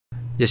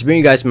Just bring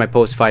you guys my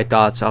post-fight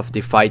thoughts of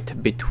the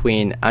fight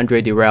between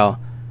Dirrell,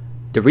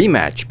 the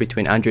rematch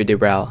between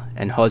Dirrell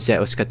and Jose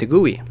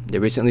Uzcategui. They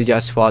recently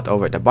just fought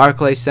over at the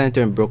Barclays Center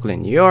in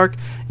Brooklyn, New York,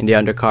 in the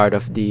undercard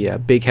of the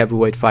big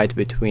heavyweight fight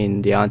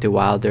between Deontay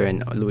Wilder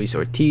and Luis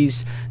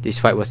Ortiz. This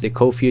fight was the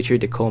co-feature,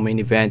 the co-main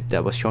event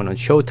that was shown on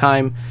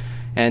Showtime.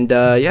 And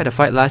yeah, the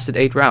fight lasted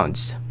 8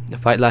 rounds. The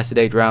fight lasted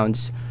 8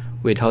 rounds,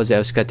 with Jose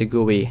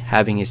Uzcategui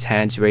having his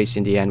hands raised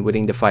in the end,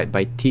 winning the fight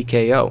by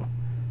TKO.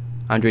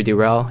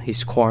 Dirrell,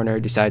 his corner,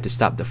 decided to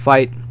stop the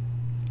fight,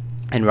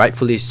 and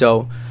rightfully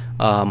so.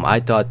 I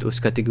thought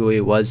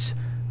Uzcategui was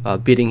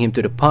beating him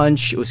to the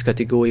punch.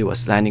 Uzcategui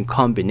was landing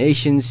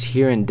combinations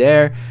here and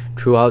there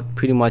throughout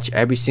pretty much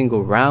every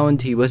single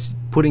round. He was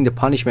putting the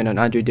punishment on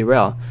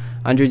Dirrell.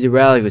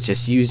 Dirrell, he was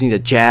just using the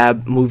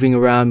jab, moving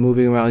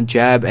around,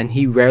 jab, and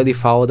he rarely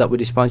followed up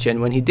with his punch.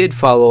 And when he did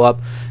follow up,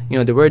 you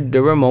know,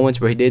 there were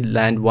moments where he did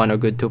land 1 or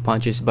good 2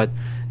 punches, but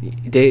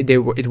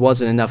it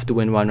wasn't enough to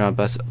win 1 round.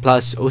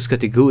 Plus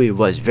Uzcategui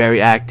was very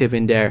active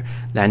in there,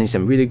 landing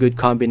some really good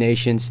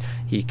combinations.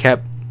 He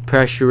kept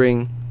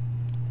pressuring,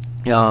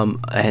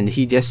 and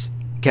he just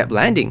kept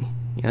landing.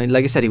 You know,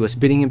 like I said, he was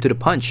beating him to the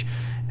punch,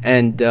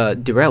 and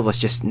Dirrell was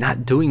just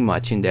not doing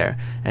much in there,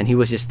 and he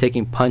was just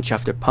taking punch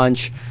after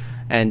punch.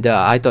 And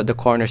I thought the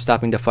corner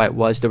stopping the fight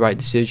was the right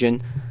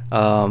decision.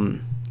 You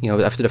know,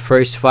 after the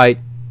first fight,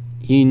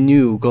 he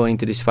knew going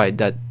to this fight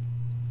that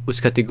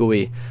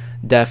Uzcategui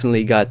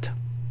definitely got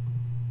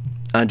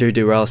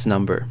Dirrell's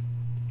number.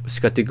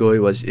 Uzcategui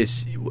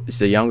is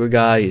the younger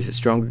guy, he's a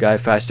stronger guy,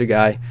 faster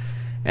guy,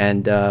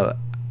 and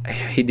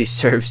he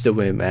deserves the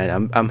win,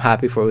 man. I'm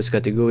happy for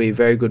Uzcategui.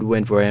 Very good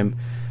win for him.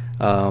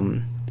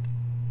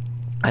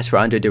 As for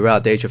Dirrell,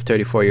 at the age of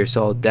 34 years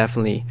old,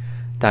 definitely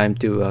time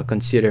to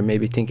consider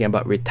maybe thinking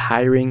about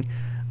retiring.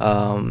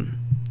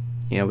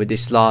 You know, with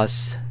this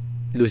loss,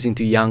 losing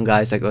to young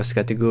guys like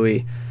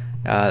Uzcategui,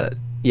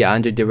 yeah,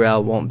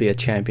 Dirrell won't be a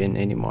champion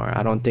anymore.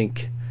 I don't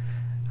think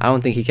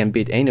he can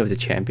beat any of the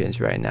champions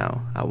right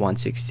now at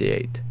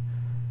 168.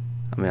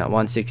 I mean, at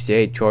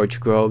 168, George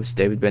Groves,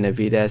 David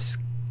Benavidez,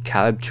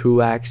 Caleb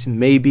Truax,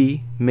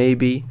 maybe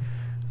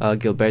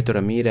Gilberto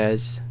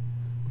Ramirez.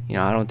 You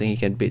know, I don't think he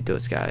can beat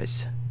those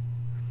guys.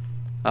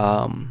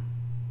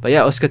 But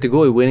yeah,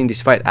 Uzcategui winning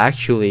this fight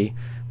actually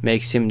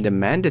makes him the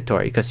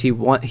mandatory, because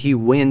he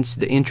wins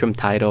the interim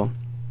title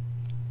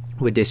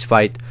with this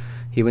fight.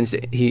 He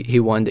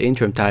won the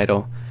interim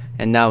title,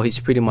 and now he's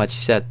pretty much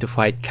set to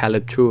fight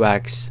Caleb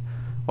Truax,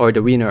 or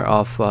the winner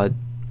of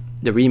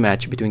the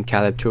rematch between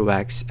Caleb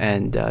Truax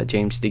and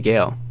James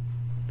DeGale.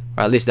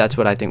 Or at least that's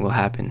what I think will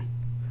happen.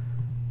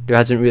 I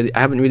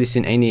haven't really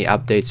seen any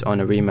updates on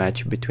a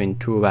rematch between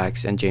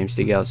Truax and James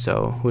DeGale,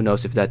 so who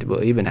knows if that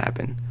will even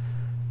happen.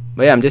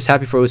 But yeah, I'm just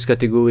happy for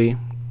Uzcategui.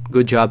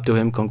 Good job to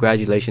him.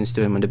 Congratulations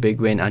to him on the big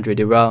win.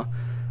 Dirrell,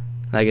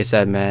 like I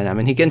said, man, I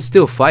mean, he can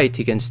still fight.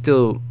 He can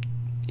still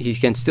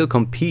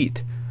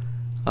compete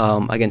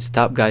against the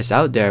top guys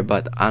out there,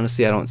 but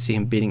honestly, I don't see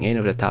him beating any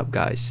of the top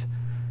guys.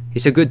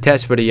 He's a good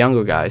test for the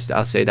younger guys,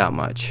 I'll say that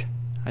much.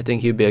 I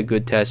think he'll be a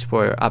good test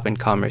for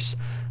up-and-comers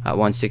at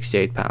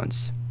 168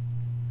 pounds.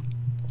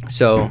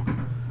 So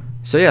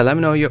yeah, let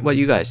me know what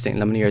you guys think.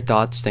 Let me know your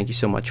thoughts. Thank you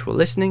so much for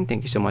listening.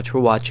 Thank you so much for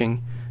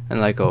watching. And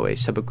like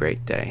always, have a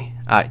great day.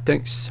 Alright,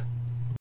 thanks.